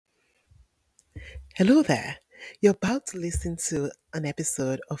Hello there. You're about to listen to an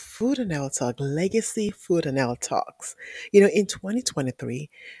episode of Food and Health Talk Legacy Food and Health Talks. In 2023,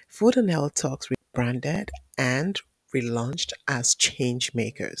 Food and Health Talks rebranded and relaunched as Change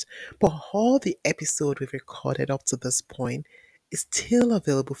Makers. But all the episode we've recorded up to this point is still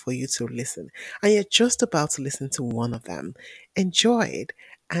available for you to listen. And you're just about to listen to one of them. Enjoy it.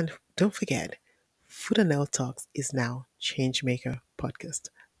 And don't forget, Food and Health Talks is now Change Maker Podcast.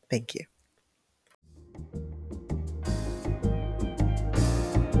 Thank you.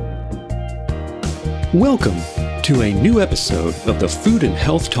 Welcome to a new episode of the Food and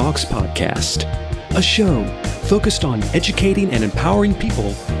Health Talks podcast, a show focused on educating and empowering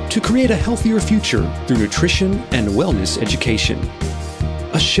people to create a healthier future through nutrition and wellness education.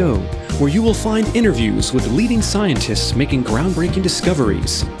 A show where you will find interviews with leading scientists making groundbreaking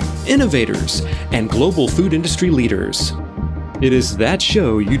discoveries, innovators, and global food industry leaders. It is that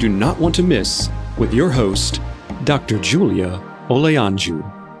show you do not want to miss with your host, Dr. Julia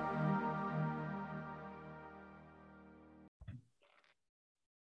Oleanju.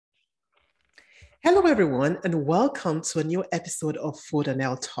 Hello, everyone, and welcome to a new episode of Food and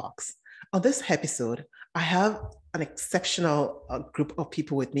Health Talks. On this episode, I have an exceptional group of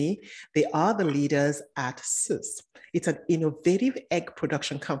people with me. They are the leaders at SUS. It's an innovative egg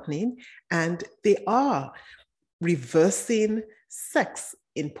production company, and they are reversing sex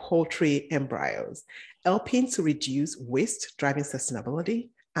in poultry embryos, helping to reduce waste, driving sustainability,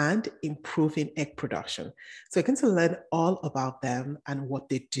 and improving egg production. So we're going to learn all about them and what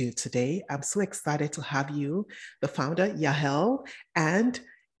they do today. I'm so excited to have you, the founder, Yael, and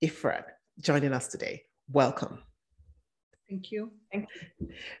Ifrat, joining us today. Welcome. Thank you.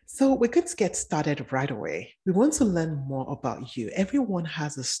 So we're going to get started right away. We want to learn more about you. Everyone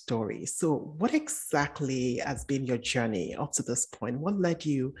has a story. So what exactly has been your journey up to this point? What led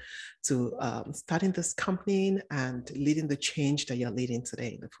you to starting this company and leading the change that you're leading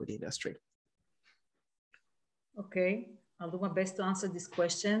today in the food industry? Okay, I'll do my best to answer this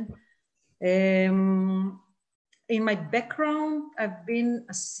question. In my background, I've been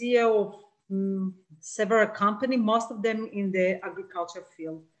a CEO of several companies, most of them in the agriculture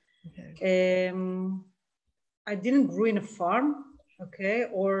field. Okay. I didn't grow in a farm, okay,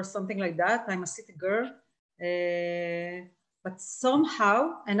 or something like that. I'm a city girl, but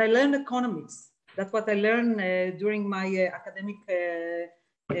somehow, and I learned economics. That's what I learned during my academic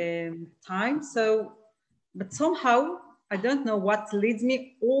time. But somehow, I don't know what leads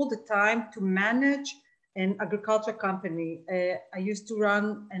me all the time to manage an agriculture company. I used to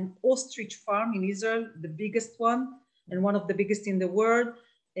run an ostrich farm in Israel, the biggest one, and one of the biggest in the world.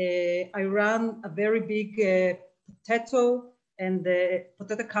 I ran a very big potato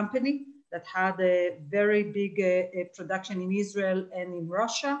company that had a very big production in Israel and in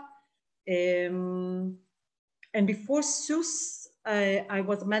Russia. And before SUS, I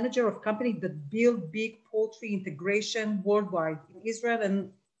was a manager of a company that built big poultry integration worldwide in Israel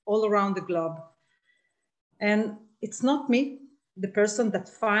and all around the globe. And it's not me, the person that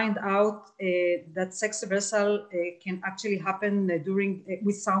find out that sex reversal can actually happen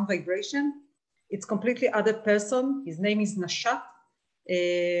with sound vibration. It's completely other person. His name is Nashat.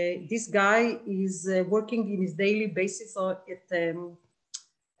 This guy is working in his daily basis at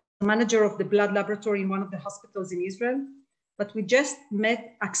manager of the blood laboratory in one of the hospitals in Israel. But we just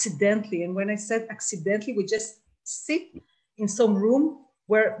met accidentally. And when I said accidentally, we just sit in some room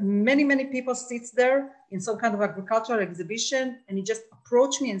where many, many people sits there in some kind of agricultural exhibition. And he just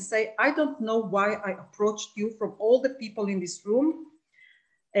approached me and say, I don't know why I approached you from all the people in this room,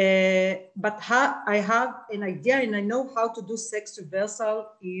 but I have an idea and I know how to do sex reversal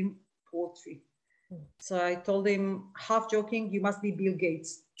in poultry. So I told him, half joking, you must be Bill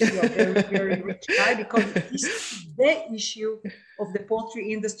Gates. You're a very, very rich guy, because this is the issue of the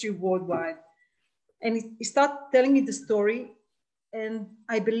poultry industry worldwide. And he started telling me the story. And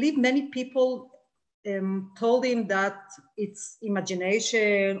I believe many people told him that it's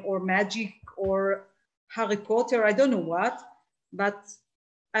imagination or magic or Harry Potter, I don't know what, but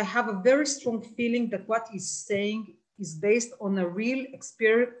I have a very strong feeling that what he's saying is based on a real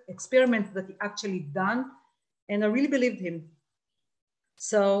experiment that he actually done. And I really believed him.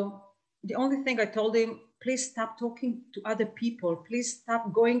 So the only thing I told him, please stop talking to other people. Please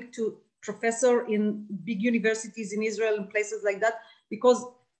stop going to professor in big universities in Israel and places like that, because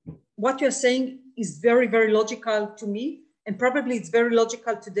what you're saying is very, very logical to me, and probably it's very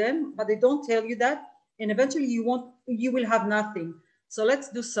logical to them, but they don't tell you that. And eventually you will have nothing. So let's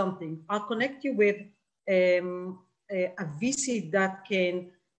do something. I'll connect you with a VC that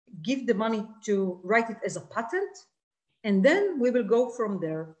can give the money to write it as a patent, and then we will go from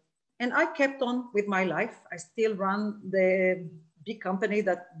there. And I kept on with my life. I still run the big company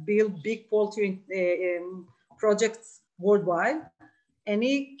that build big poultry projects worldwide. And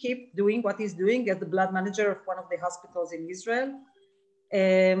he kept doing what he's doing as the blood manager of one of the hospitals in Israel.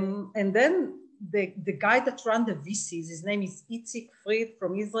 And then the guy that ran the VCs, his name is Itzik Fried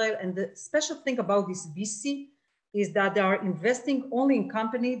from Israel. And the special thing about this VC is that they are investing only in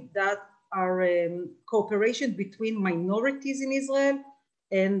companies that are cooperation between minorities in Israel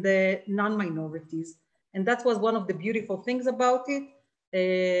and the non-minorities. And that was one of the beautiful things about it.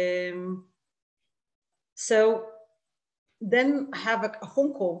 So then I have a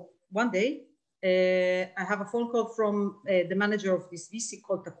phone call one day. I have a phone call from the manager of this VC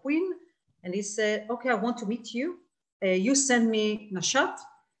called Taquin, and he said, okay, I want to meet you. You send me Nashat,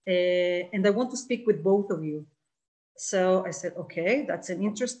 and I want to speak with both of you. So I said, okay, that's an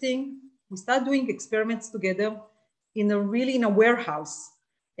interesting. We start doing experiments together in a warehouse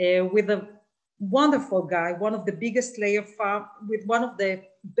with a wonderful guy, one of the biggest layer farm, with one of the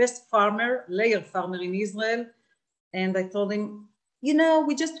best layer farmer in Israel. And I told him, you know,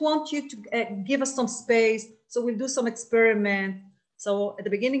 we just want you to give us some space. So we'll do some experiment. So at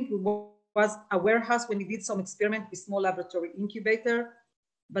the beginning, it was a warehouse when we did some experiment with small laboratory incubator.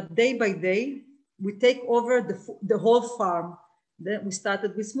 But day by day, we take over the whole farm. Then we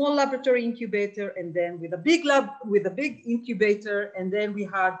started with small laboratory incubator, and then with a big lab, with a big incubator, and then we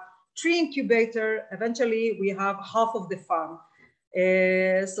had 3 incubator. Eventually, we have half of the farm.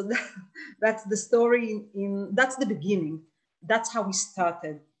 So that's the story. That's the beginning. That's how we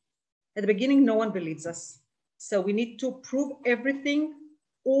started. At the beginning, no one believes us. So we need to prove everything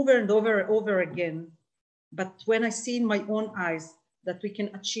over and over and over again. But when I see in my own eyes that we can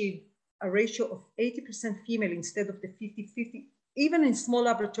achieve a ratio of 80% female instead of the 50-50, even in small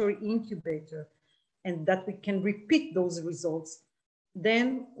laboratory incubator, and that we can repeat those results,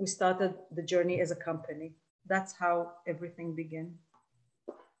 then we started the journey as a company. That's how everything began.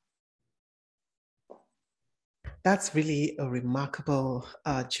 That's really a remarkable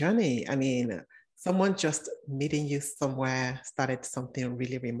journey. I mean, someone just meeting you somewhere started something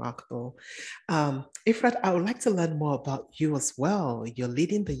really remarkable. Efrat, I would like to learn more about you as well. You're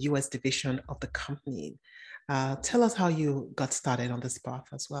leading the US division of the company. Tell us how you got started on this path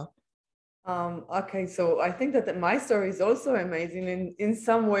as well. Okay, so I think that my story is also amazing in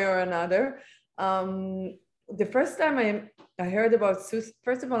some way or another. The first time I heard about SUS,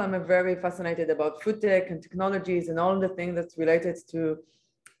 first of all, I'm very fascinated about food tech and technologies and all the things that's related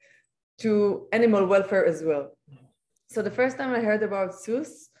to animal welfare as well. So the first time I heard about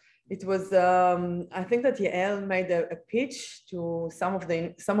SUS, it was, I think that Yael made a pitch to some of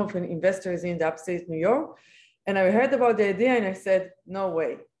the investors in the upstate New York. And I heard about the idea and I said, no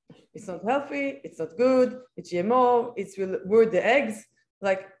way. It's not healthy, it's not good, it's GMO, we're the eggs.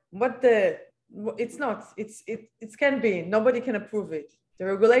 Like it's not, it can be, nobody can approve it. The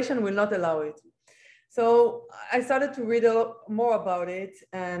regulation will not allow it. So I started to read more about it.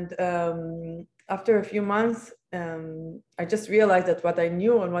 And after a few months, I just realized that what I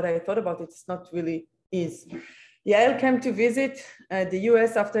knew and what I thought about it's not really is. Yael came to visit the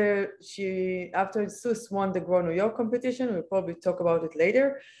US after SUS won the Grow New York competition. We'll probably talk about it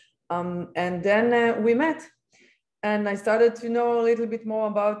later. And then we met. And I started to know a little bit more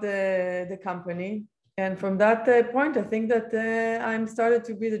about the company. And from that point, I think that I'm started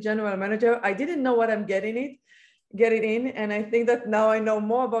to be the general manager. I didn't know what I'm getting in. And I think that now I know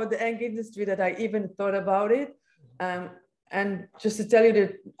more about the egg industry than I even thought about it. And just to tell you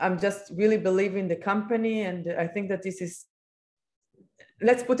that I'm just really believe in the company. And I think that this is,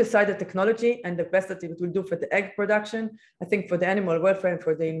 let's put aside the technology and the best that it will do for the egg production. I think for the animal welfare and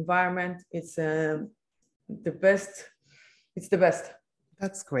for the environment, it's the best. It's the best.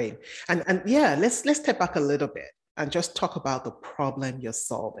 That's great. And yeah, let's step back a little bit and just talk about the problem you're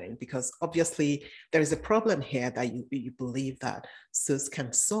solving, because obviously there is a problem here that you believe that SUS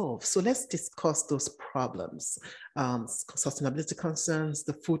can solve. So let's discuss those problems, sustainability concerns,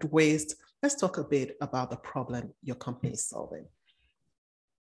 the food waste. Let's talk a bit about the problem your company is solving.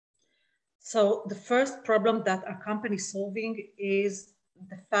 So the first problem that our company is solving is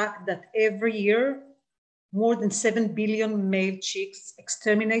the fact that every year, more than 7 billion male chicks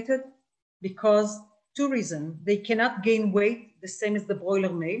exterminated because 2 reasons. They cannot gain weight the same as the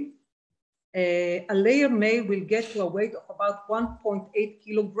broiler male. A layer male will get to a weight of about 1.8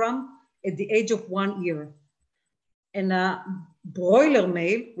 kilogram at the age of 1 year. And a broiler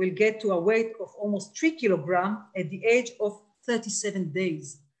male will get to a weight of almost 3 kilogram at the age of 37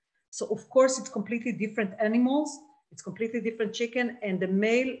 days. So of course it's completely different animals. It's completely different chicken, and the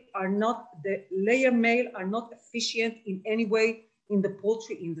layer male are not efficient in any way in the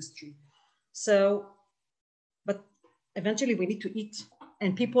poultry industry. So, but eventually we need to eat,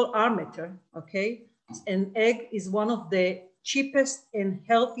 and people are matter, okay? And egg is one of the cheapest and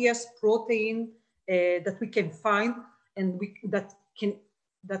healthiest protein that we can find, and that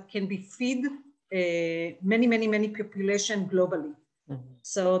can be feed many population globally. Mm-hmm.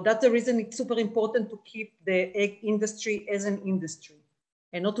 So that's the reason it's super important to keep the egg industry as an industry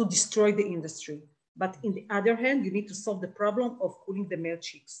and not to destroy the industry. But in the other hand, you need to solve the problem of cooling the male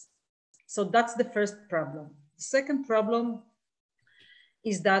chicks. So that's the first problem. The second problem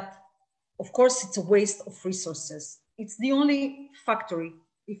is that, of course, it's a waste of resources. It's the only factory.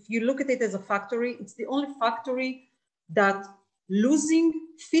 If you look at it as a factory, it's the only factory that losing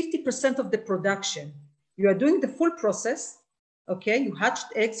 50% of the production. You are doing the full process, okay? You hatched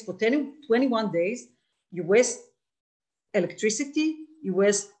eggs for 21 days. You waste electricity, you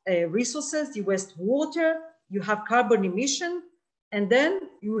waste resources, you waste water, you have carbon emission, and then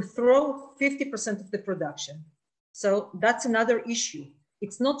you throw 50% of the production. So that's another issue.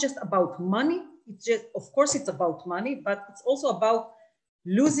 It's not just about money. It's just, of course, it's about money, but it's also about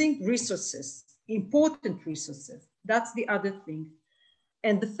losing resources, important resources. That's the other thing.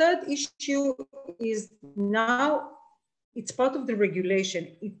 And the third issue is now it's part of the regulation.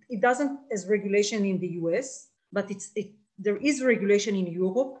 It doesn't as regulation in the US, but there is regulation in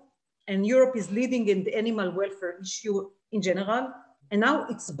Europe, and Europe is leading in the animal welfare issue in general. And now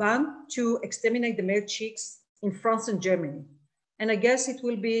it's banned to exterminate the male chicks in France and Germany. And I guess it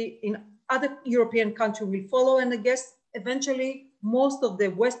will be in other European countries will follow. And I guess eventually most of the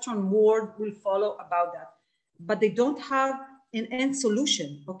Western world will follow about that. But they don't have an end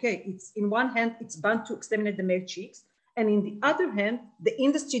solution. Okay, it's in one hand, it's banned to exterminate the male chicks. And in the other hand, the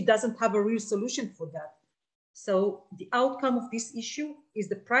industry doesn't have a real solution for that. So the outcome of this issue is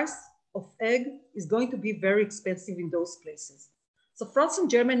the price of egg is going to be very expensive in those places. So France and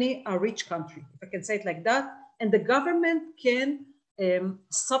Germany are rich countries, if I can say it like that. And the government can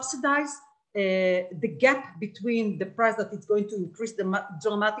subsidize the gap between the price that it's going to increase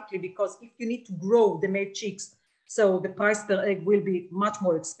dramatically, because if you need to grow the male chicks, so the price per egg will be much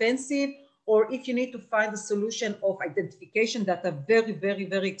more expensive, or if you need to find a solution of identification that are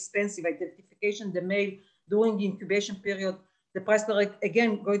very expensive, identification the male during the incubation period, the price per egg,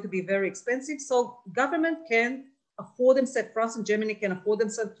 again, going to be very expensive. So government can afford themselves, France and Germany can afford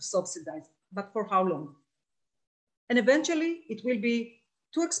themselves to subsidize, but for how long? And eventually it will be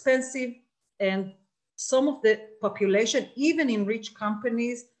too expensive, and some of the population, even in rich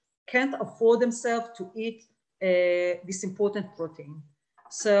companies, can't afford themselves to eat this important protein.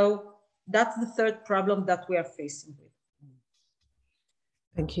 So that's the third problem that we are facing with.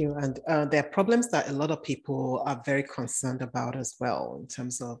 Thank you. And there are problems that a lot of people are very concerned about as well, in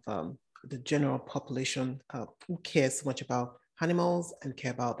terms of the general population who cares so much about animals and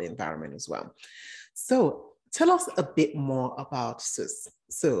care about the environment as well. So tell us a bit more about SUS.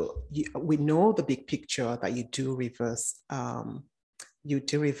 So we know the big picture that you do reverse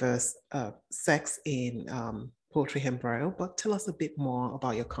sex in poultry embryo, but tell us a bit more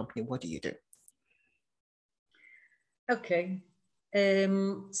about your company. What do you do? Okay.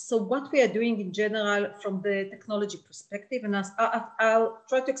 So what we are doing in general from the technology perspective, and I'll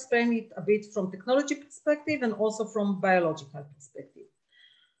try to explain it a bit from technology perspective and also from biological perspective.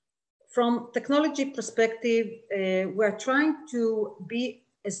 From technology perspective, we're trying to be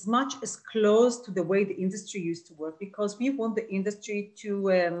as much as close to the way the industry used to work, because we want the industry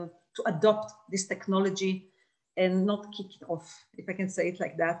to adopt this technology and not kick it off, if I can say it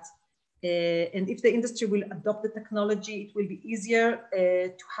like that. And if the industry will adopt the technology, it will be easier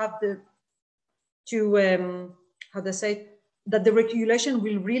to have how do I say it? That the regulation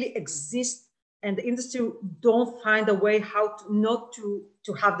will really exist, and the industry don't find a way how to not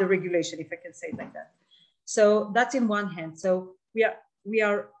to have the regulation, if I can say it like that. So that's in one hand. So we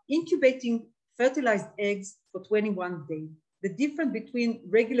are incubating fertilized eggs for 21 days. The difference between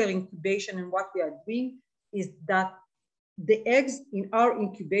regular incubation and what we are doing is that the eggs in our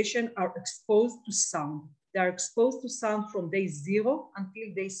incubation are exposed to sound. They are exposed to sound from day 0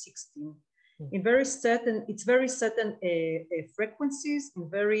 until day 16. In very certain frequencies, in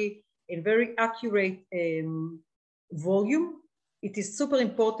very accurate volume. It is super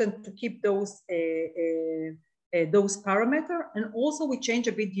important to keep those parameters. And also we change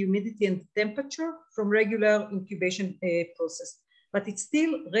a bit the humidity and temperature from regular incubation process, but it's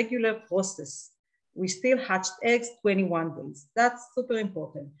still regular process. We still hatched eggs 21 days. That's super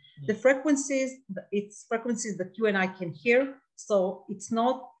important. The frequencies, it's frequencies that you and I can hear. So it's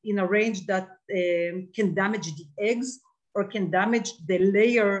not in a range that can damage the eggs or can damage the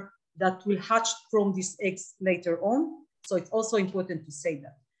layer that will hatch from these eggs later on. So it's also important to say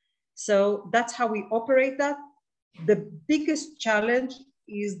that. So that's how we operate that. The biggest challenge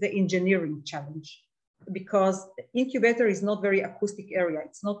is the engineering challenge, because the incubator is not very acoustic area.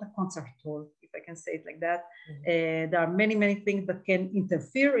 It's not a concert hall, if I can say it like that. There are many, many things that can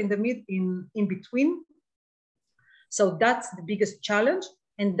interfere in between. So that's the biggest challenge.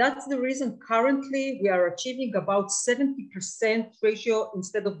 And that's the reason currently we are achieving about 70% ratio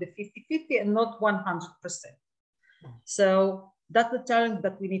instead of the 50-50 and not 100%. So that's the challenge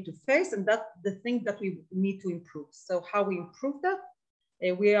that we need to face, and that's the thing that we need to improve. So how we improve that?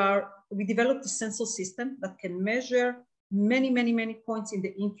 We developed a sensor system that can measure many, many, many points in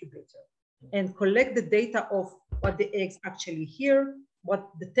the incubator and collect the data of what the eggs actually here, what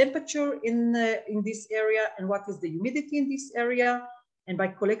the temperature in this area, and what is the humidity in this area. And by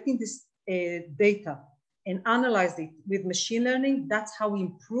collecting this data and analyze it with machine learning, that's how we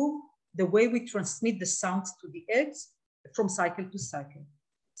improve the way we transmit the sounds to the eggs from cycle to cycle.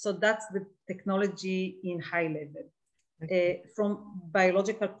 So that's the technology in high level. From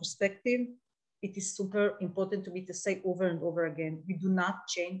biological perspective, it is super important to me to say over and over again, we do not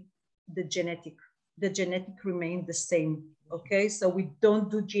change the genetic. The genetic remains the same, okay? So we don't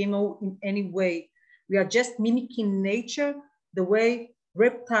do GMO in any way. We are just mimicking nature, the way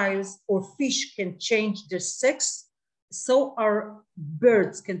reptiles or fish can change their sex, so our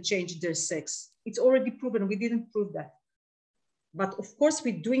birds can change their sex. It's already proven, we didn't prove that. But of course,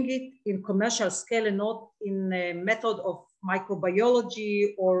 we're doing it in commercial scale and not in a method of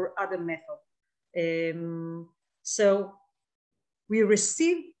microbiology or other method. So we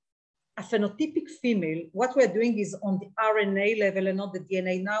receive a phenotypic female. What we're doing is on the RNA level and not the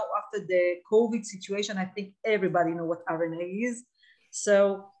DNA. Now, after the COVID situation, I think everybody knows what RNA is.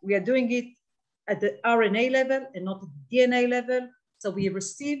 So we are doing it at the RNA level and not at the DNA level. So we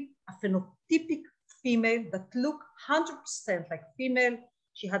receive a phenotypic female that look 100% like female.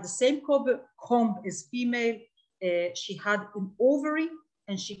 She had the same comb as female. She had an ovary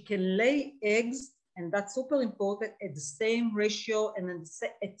and she can lay eggs, and that's super important, at the same ratio and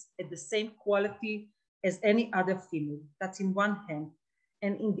at the same quality as any other female. That's in one hand.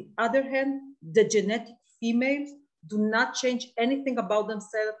 And in the other hand, the genetic females do not change anything about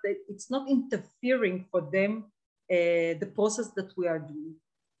themselves. It's not interfering for them, the process that we are doing.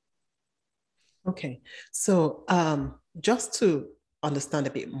 Okay, so just to understand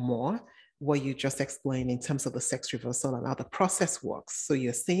a bit more what you just explained in terms of the sex reversal and how the process works. So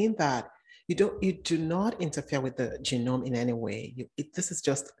you're saying that you do not interfere with the genome in any way. This is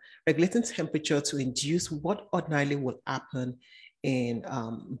just regulating temperature to induce what ordinarily will happen in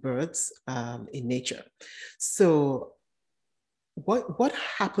birds in nature. So what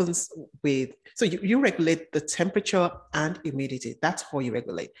happens with, so you regulate the temperature and humidity, that's how you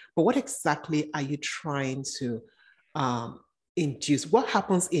regulate, but what exactly are you trying to induce? What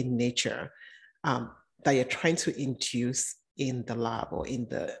happens in nature that you're trying to induce in the lab or in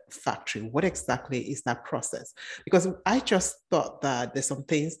the factory? What exactly is that process? Because I just thought that there's some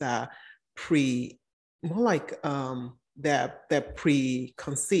things that they're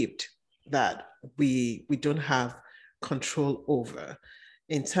preconceived that we don't have control over.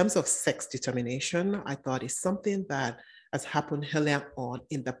 In terms of sex determination, I thought it's something that has happened earlier on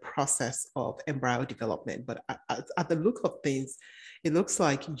in the process of embryo development. But at the look of things, it looks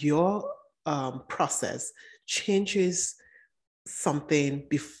like your process changes something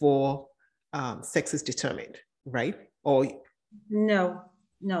before sex is determined, right? Or no,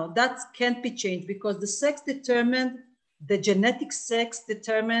 that can't be changed, because the sex determined, the genetic sex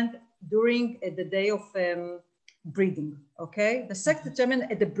determined during the day of breeding, okay? The sex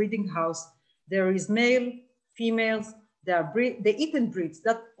determined at the breeding house. There is male, females, they eat and breed,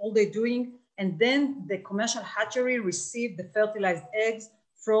 that's all they're doing. And then the commercial hatchery receive the fertilized eggs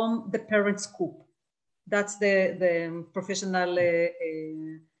from the parent's coop. That's the professional,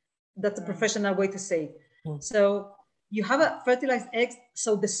 that's a professional way to say it. So you have a fertilized eggs,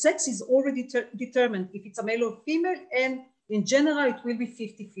 so the sex is already determined if it's a male or female, and in general, it will be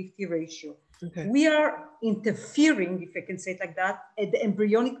 50-50 ratio. Okay. We are interfering, if I can say it like that, at the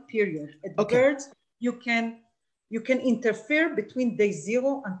embryonic period. At birds, you can interfere between day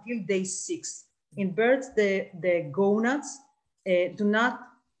 0 until day 6. In birds, the gonads do not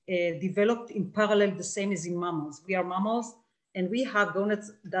develop in parallel the same as in mammals. We are mammals, and we have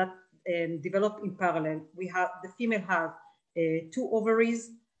gonads that develop in parallel. The female have 2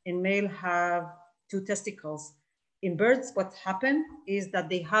 ovaries, and male have 2 testicles. In birds, what happens is that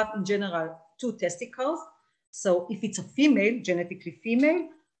they have, in general, 2 testicles. So if it's a female, genetically female,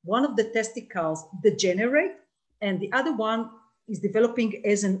 one of the testicles degenerate, and the other one is developing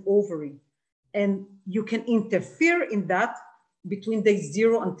as an ovary. And you can interfere in that between day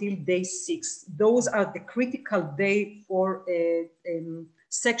 0 until day 6. Those are the critical day for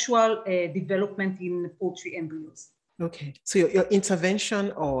sexual development in poultry embryos. Okay, so your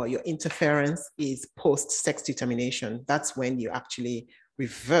intervention or your interference is post-sex determination. That's when you actually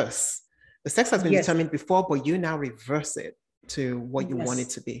reverse. The sex has been determined before, but you now reverse it to what you want it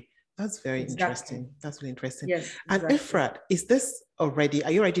to be. That's very interesting. That's really interesting. Yes. And Efrat,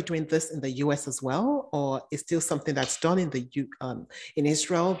 are you already doing this in the US as well, or is still something that's done in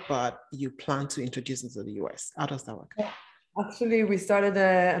Israel, but you plan to introduce it to the US? How does that work? Actually, we started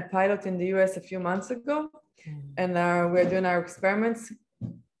a pilot in the US a few months ago, and we're doing our experiments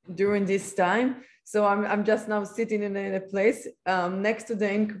during this time. So I'm just now sitting in a place next to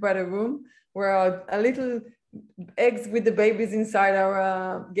the incubator room where a little eggs with the babies inside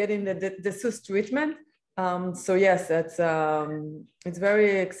are getting the SUS treatment. So yes, it's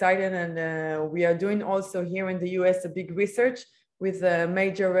very exciting, and we are doing also here in the US a big research with a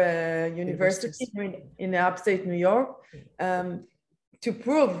major university in upstate New York to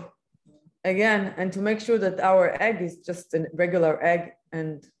prove again and to make sure that our egg is just a regular egg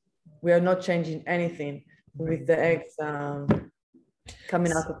and we are not changing anything with the eggs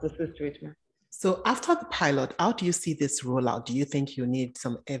coming out of the SUS treatment. So after the pilot, how do you see this rollout? Do you think you need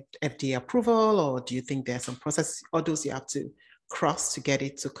some FDA approval, or do you think there's some process or those you have to cross to get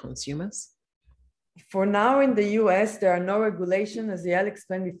it to consumers? For now in the US, there are no regulations, as Yael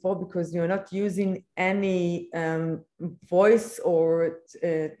explained before, because you're not using any voice or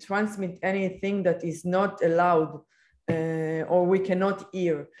transmit anything that is not allowed or we cannot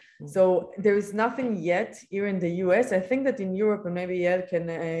hear. So there is nothing yet here in the US. I think that in Europe, and maybe Yael can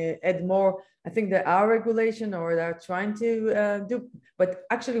add more, I think there are regulation or they're trying to do, but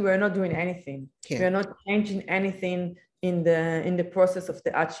actually we're not doing anything. Yeah. We're not changing anything in the process of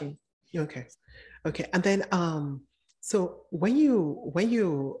the hatching. Okay. Okay. And then, so when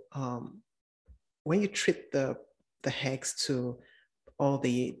you treat the eggs to all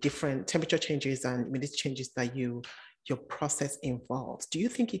the different temperature changes and humidity changes that your process involves, do you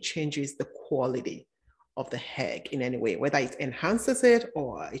think it changes the quality of the egg in any way, whether it enhances it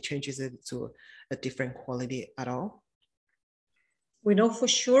or it changes it to a different quality at all? We know for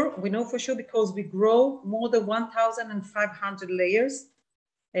sure because we grow more than 1,500 layers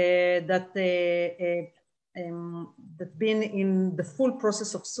that been in the full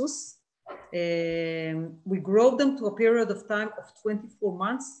process of SUS. We grow them to a period of time of 24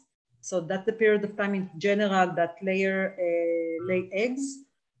 months. So that's the period of time in general that layer lay eggs.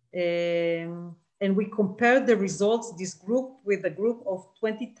 And we compare the results, this group, with a group of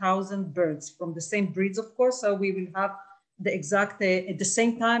 20,000 birds from the same breeds, of course. So we will have the exact, at the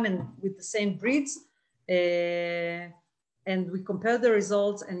same time and with the same breeds. And we compared the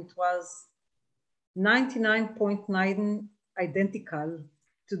results, and it was 99.9 identical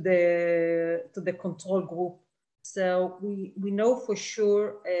to the control group. So we know for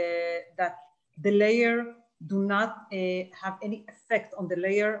sure that the layer do not have any effect on the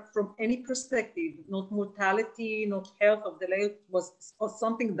layer from any perspective, not mortality, not health of the layer, was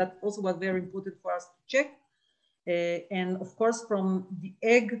something that also was very important for us to check. And of course, from the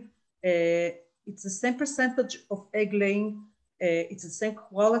egg, it's the same percentage of egg laying, it's the same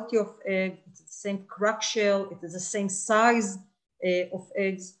quality of egg, it's the same crack shell, it is the same size of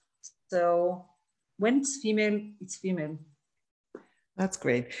eggs. So when it's female, it's female. That's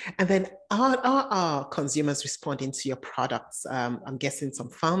great. And then are consumers responding to your products? I'm guessing some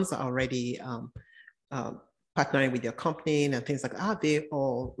farms are already partnering with your company and things like that. Are they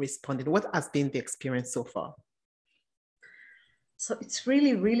all responding? What has been the experience so far? So it's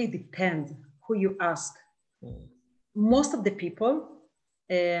really, really depends who you ask. Most of the people,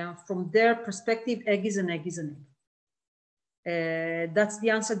 from their perspective, egg is an egg is an egg. That's the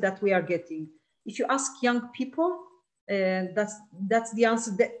answer that we are getting. If you ask young people, that's the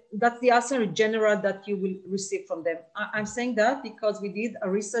answer. That's the answer in general that you will receive from them. I'm saying that because we did a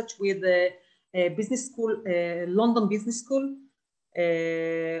research with a business school, London Business School,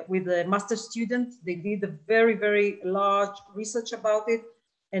 with a master student. They did a very, very large research about it,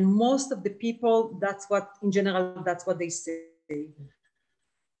 and most of the people, that's what they say.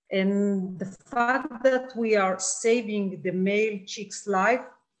 And the fact that we are saving the male chick's life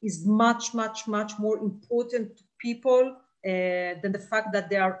is much, much, much more important to people than the fact that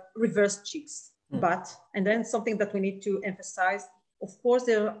they are reverse chicks. But, and then something that we need to emphasize, of course,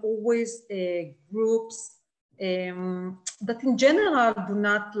 there are always groups that in general do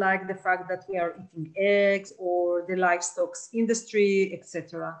not like the fact that we are eating eggs or the livestock industry,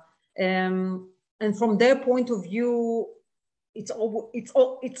 etc. And from their point of view, it's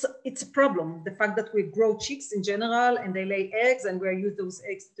a problem. The fact that we grow chicks in general and they lay eggs and we use those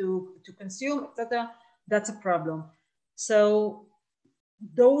eggs to consume, etc. That's a problem. So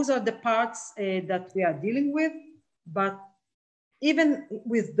those are the parts that we are dealing with. But even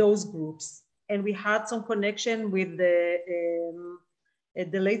with those groups, and we had some connection with the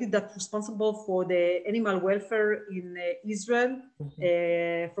lady that's responsible for the animal welfare in Israel,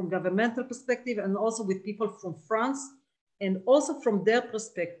 from governmental perspective, and also with people from France, and also from their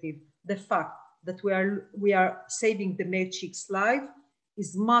perspective, the fact that we are saving the male chick's life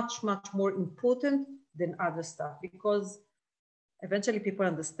is much, much more important than other stuff, because eventually people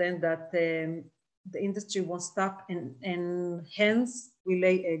understand that the industry won't stop, and hens will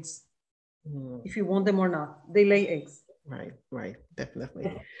lay eggs. If you want them or not, they lay eggs. Right,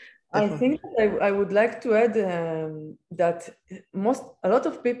 definitely. I think I would like to add that a lot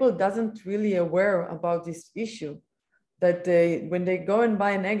of people doesn't really aware about this issue, that when they go and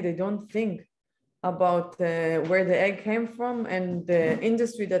buy an egg, they don't think about where the egg came from and the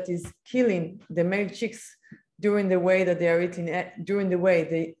industry that is killing the male chicks during the way that they are eating, during the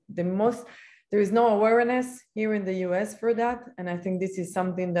way there is no awareness here in the US for that. And I think this is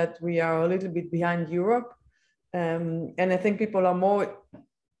something that we are a little bit behind Europe. And I think people are more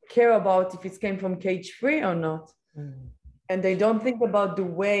care about if it came from cage free or not. And they don't think about the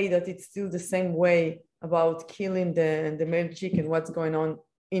way that it's still the same way about killing the male chicken, what's going on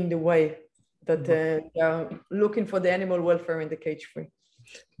in the way that they are looking for the animal welfare in the cage free.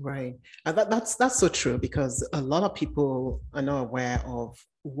 Right. And that's so true, because a lot of people are not aware of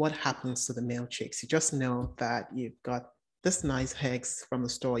what happens to the male chicks. You just know that you've got this nice eggs from the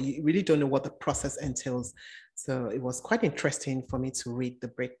store. You really don't know what the process entails. So it was quite interesting for me to read the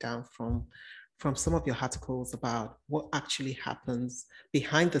breakdown from some of your articles about what actually happens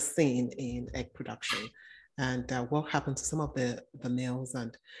behind the scene in egg production, and what happened to some of the males.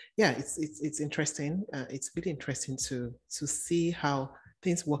 And yeah, it's interesting. It's really interesting to see how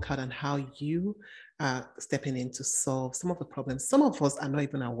things work out and how you are stepping in to solve some of the problems some of us are not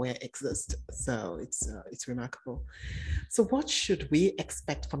even aware exist. So it's remarkable. So what should we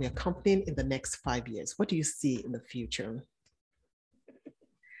expect from your company in the next 5 years? What do you see in the future?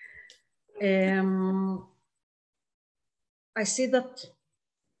 I see that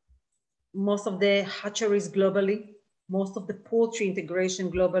most of the hatcheries globally, most of the poultry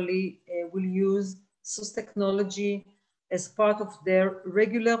integration globally will use SUS technology as part of their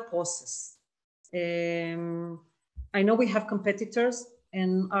regular process. I know we have competitors,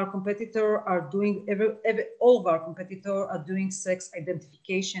 and our competitor are doing, all of our competitors are doing sex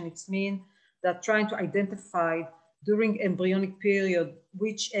identification. It means that trying to identify during embryonic period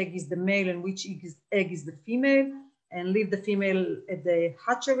which egg is the male and which egg is the female, and leave the female at the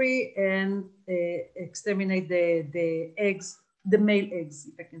hatchery and exterminate the eggs, the male eggs,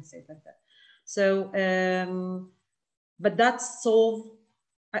 if I can say it like that. So, but that's solved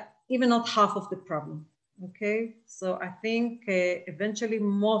even not half of the problem, okay? So I think eventually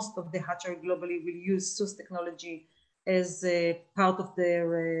most of the hatchery globally will use SUS technology as a part of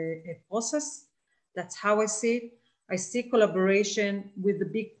their process. That's how I see it. I see collaboration with the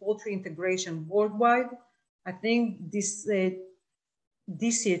big poultry integration worldwide. I think this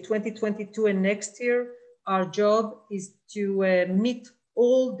year, 2022 and next year, our job is to meet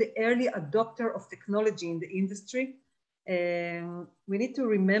all the early adopter of technology in the industry. We need to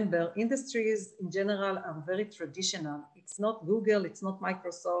remember industries in general are very traditional. It's not Google, it's not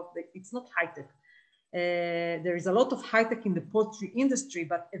Microsoft, it's not high-tech. There is a lot of high-tech in the poultry industry,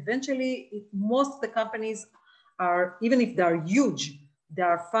 but eventually most of the companies are, even if they are huge, they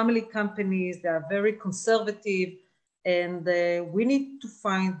are family companies, they are very conservative, and we need to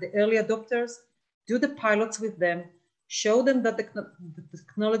find the early adopters, do the pilots with them, show them that the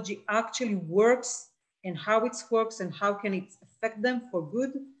technology actually works and how it works and how can it affect them for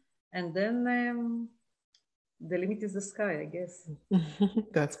good. And then the limit is the sky, I guess.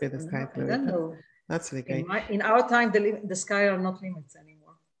 That's where the sky is. I don't know. That's really great. In our time, the sky are not limits anymore.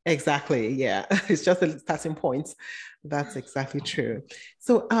 Exactly. Yeah. It's just the starting point. That's exactly true.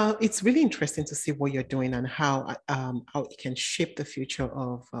 So it's really interesting to see what you're doing and how it can shape the future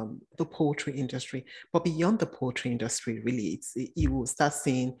of the poultry industry. But beyond the poultry industry, really, you will start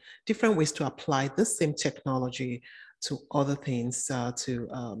seeing different ways to apply this same technology to other things, to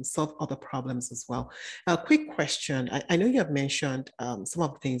solve other problems as well. A quick question. I know you have mentioned some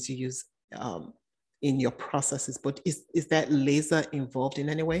of the things you use in your processes, but is that laser involved in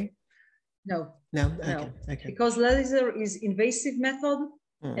any way? No. Okay. Because laser is invasive method,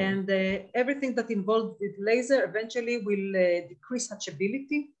 and everything that involved with laser eventually will decrease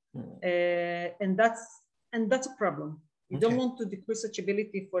hatchability, and that's a problem. You don't want to decrease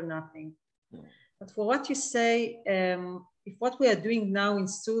searchability for nothing. But for what you say, if what we are doing now in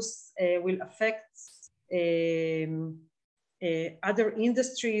SUS will affect other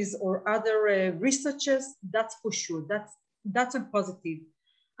industries or other researchers, that's for sure. That's a positive.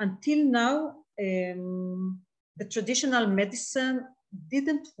 Until now, the traditional medicine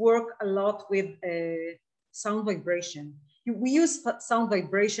didn't work a lot with sound vibration. We use sound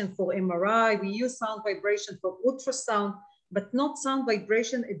vibration for MRI, we use sound vibration for ultrasound, but not sound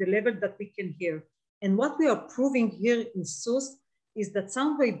vibration at the level that we can hear. And what we are proving here in SUS is that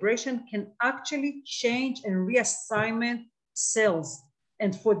sound vibration can actually change and reassignment cells,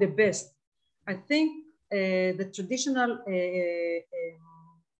 and for the best. I think the traditional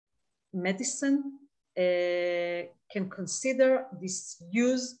medicine can consider this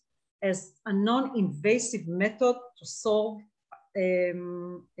use as a non-invasive method to solve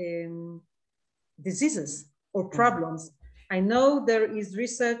diseases or problems. I know there is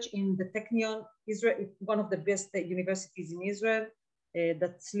research in the Technion, Israel, one of the best universities in Israel,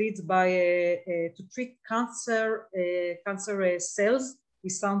 that's leads by to treat cancer cells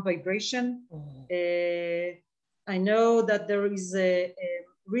with sound vibration. I know that there is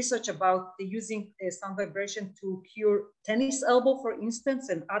research about using sound vibration to cure tennis elbow, for instance,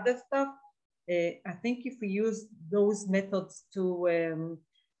 and other stuff. I think if we use those methods to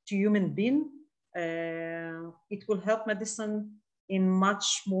human being, it will help medicine in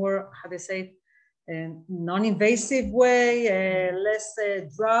much more, how do you say, non-invasive way, less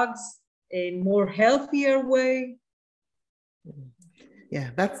drugs, a more healthier way.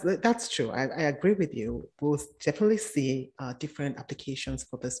 Yeah, that's true. I agree with you. We'll definitely see different applications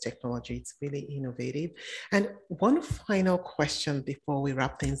for this technology. It's really innovative. And one final question before we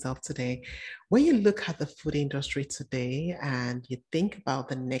wrap things up today. When you look at the food industry today and you think about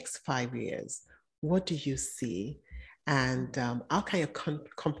the next 5 years, what do you see? And how can your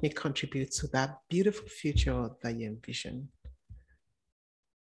company contribute to that beautiful future that you envision?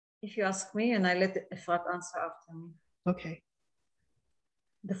 If you ask me, and I let Efrat answer after me. Okay.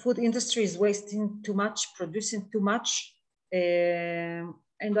 The food industry is wasting too much, producing too much.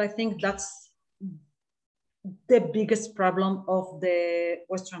 And I think that's the biggest problem of the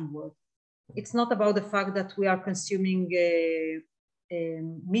Western world. It's not about the fact that we are consuming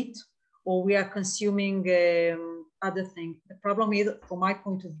meat or we are consuming other things. The problem is, from my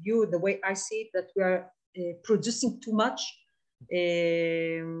point of view, the way I see it, that we are producing too much,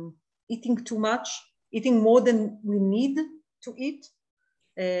 eating too much, eating more than we need to eat.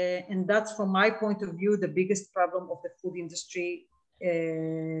 And that's, from my point of view, the biggest problem of the food industry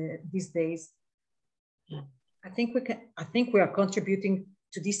these days. I think we are contributing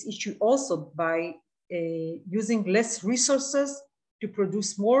to this issue also by using less resources to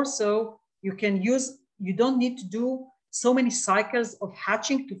produce more. So you don't need to do so many cycles of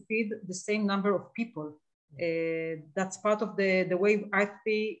hatching to feed the same number of people. That's part of the way I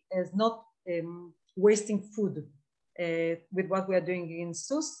see as not wasting food. With what we are doing in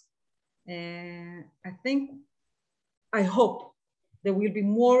SUS, I hope there will be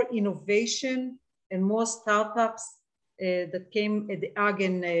more innovation and more startups that came at the ag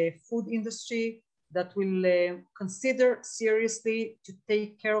and food industry that will consider seriously to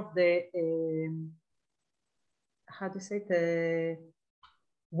take care of the, how do you say it,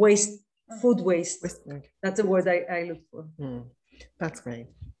 waste, food waste. That's a word I look for. That's great.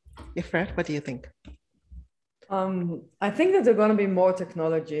 Efrat, what do you think? I think that there are going to be more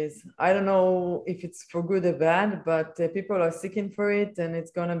technologies. I don't know if it's for good or bad, but people are seeking for it, and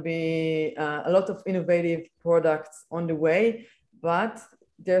it's going to be a lot of innovative products on the way, but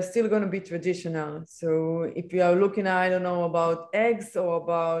they're still going to be traditional. So if you are looking at, I don't know, about eggs or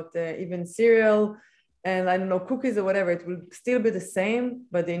about even cereal and I don't know, cookies or whatever, it will still be the same,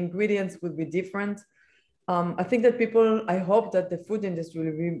 but the ingredients will be different. I think that I hope that the food industry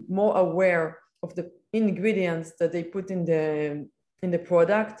will be more aware of the ingredients that they put in the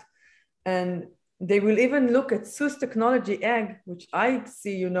product, and they will even look at SUS technology egg, which I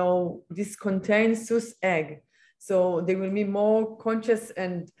see, this contains SUS egg. So they will be more conscious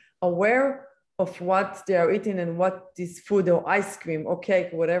and aware of what they are eating and what this food or ice cream or cake,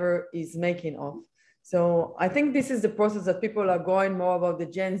 whatever is making of. So I think this is the process that people are going more about, the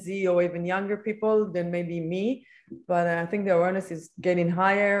Gen Z or even younger people than maybe me. But I think the awareness is getting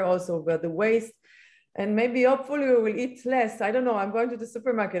higher also about the waste. And maybe hopefully we will eat less. I don't know. I'm going to the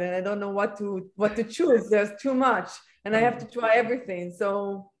supermarket and I don't know what to choose. There's too much and I have to try everything.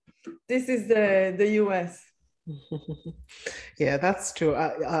 So this is the US. Yeah, that's true.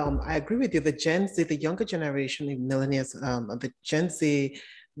 I agree with you. The Gen Z, the younger generation, the millennials, the Gen Z,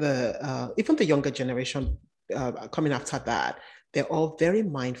 even the younger generation, coming after that, they're all very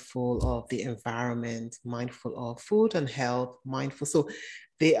mindful of the environment, mindful of food and health, mindful. So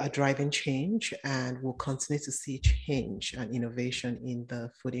they are driving change and will continue to see change and innovation in the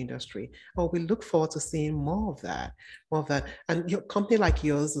food industry. Oh, we look forward to seeing more of that, And your company like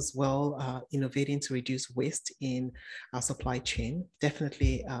yours as well, innovating to reduce waste in our supply chain.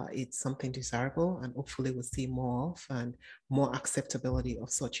 Definitely, it's something desirable, and hopefully we'll see more of and more acceptability of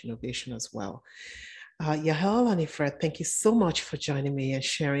such innovation as well. Yael and Efrat, thank you so much for joining me and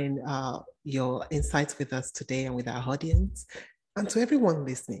sharing your insights with us today and with our audience. And to everyone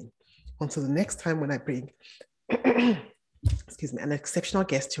listening, until the next time when I bring excuse me, an exceptional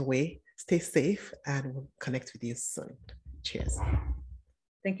guest your way, stay safe and we'll connect with you soon. Cheers.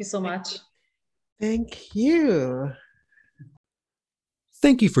 Thank you so much. Thank you.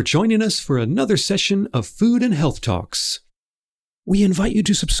 Thank you for joining us for another session of Food and Health Talks. We invite you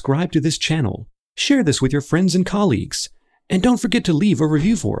to subscribe to this channel, share this with your friends and colleagues, and don't forget to leave a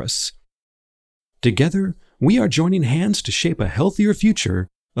review for us. Together, we are joining hands to shape a healthier future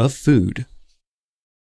of food.